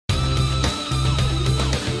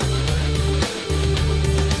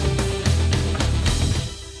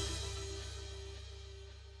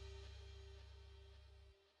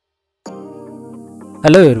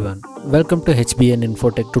Hello everyone, welcome to HBN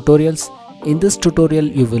Infotech Tutorials. In this tutorial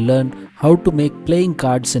you will learn how to make playing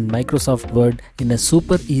cards in Microsoft Word in a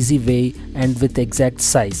super easy way and with exact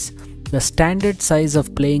size. The standard size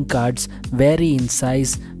of playing cards vary in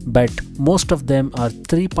size, but most of them are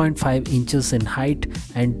 3.5 inches in height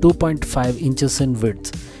and 2.5 inches in width.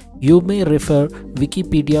 You may refer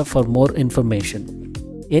Wikipedia for more information.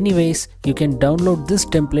 Anyways, you can download this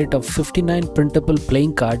template of 59 printable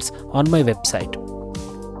playing cards on my website.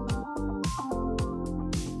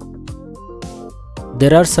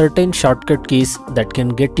 There are certain shortcut keys that can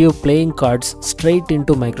get you playing cards straight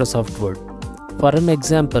into Microsoft Word. For an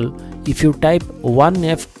example, if you type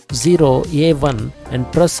 1F0A1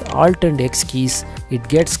 and press Alt and X keys, it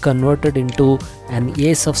gets converted into an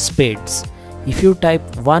Ace of Spades. If you type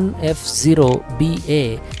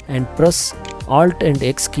 1F0BA and press Alt and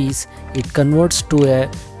X keys, it converts to a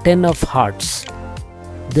 10 of Hearts.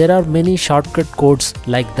 There are many shortcut codes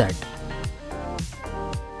like that.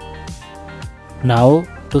 Now,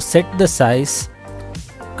 to set the size,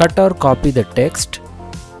 cut or copy the text,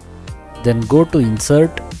 then go to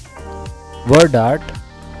Insert, Word Art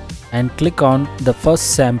and click on the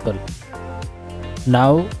first sample.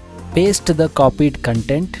 Now, paste the copied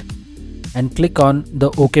content and click on the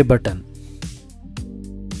OK button.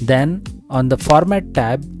 Then, on the Format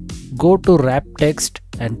tab, go to Wrap Text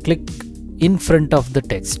and click in front of the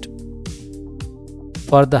text.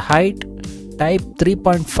 For the height, type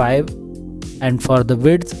 3.5 and for the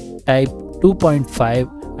width type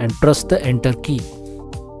 2.5 and press the enter key.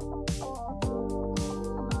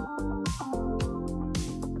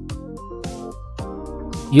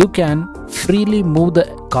 You can freely move the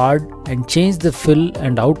card and change the fill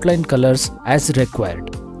and outline colors as required.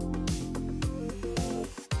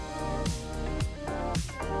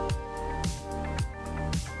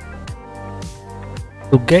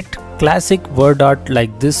 To get classic word art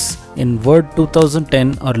like this in Word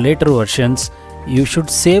 2010 or later versions, you should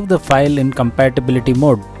save the file in compatibility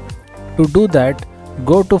mode. To do that,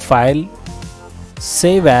 go to File,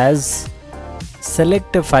 Save As,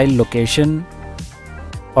 select a file location.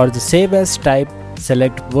 For the Save As type,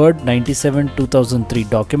 select Word 97 2003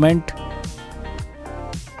 document,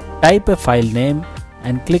 type a file name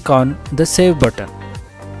and click on the Save button.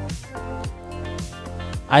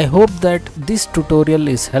 I hope that this tutorial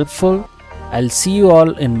is helpful. I'll see you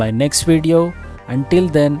all in my next video. Until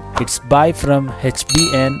then, it's bye from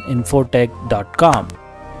hbninfotech.com.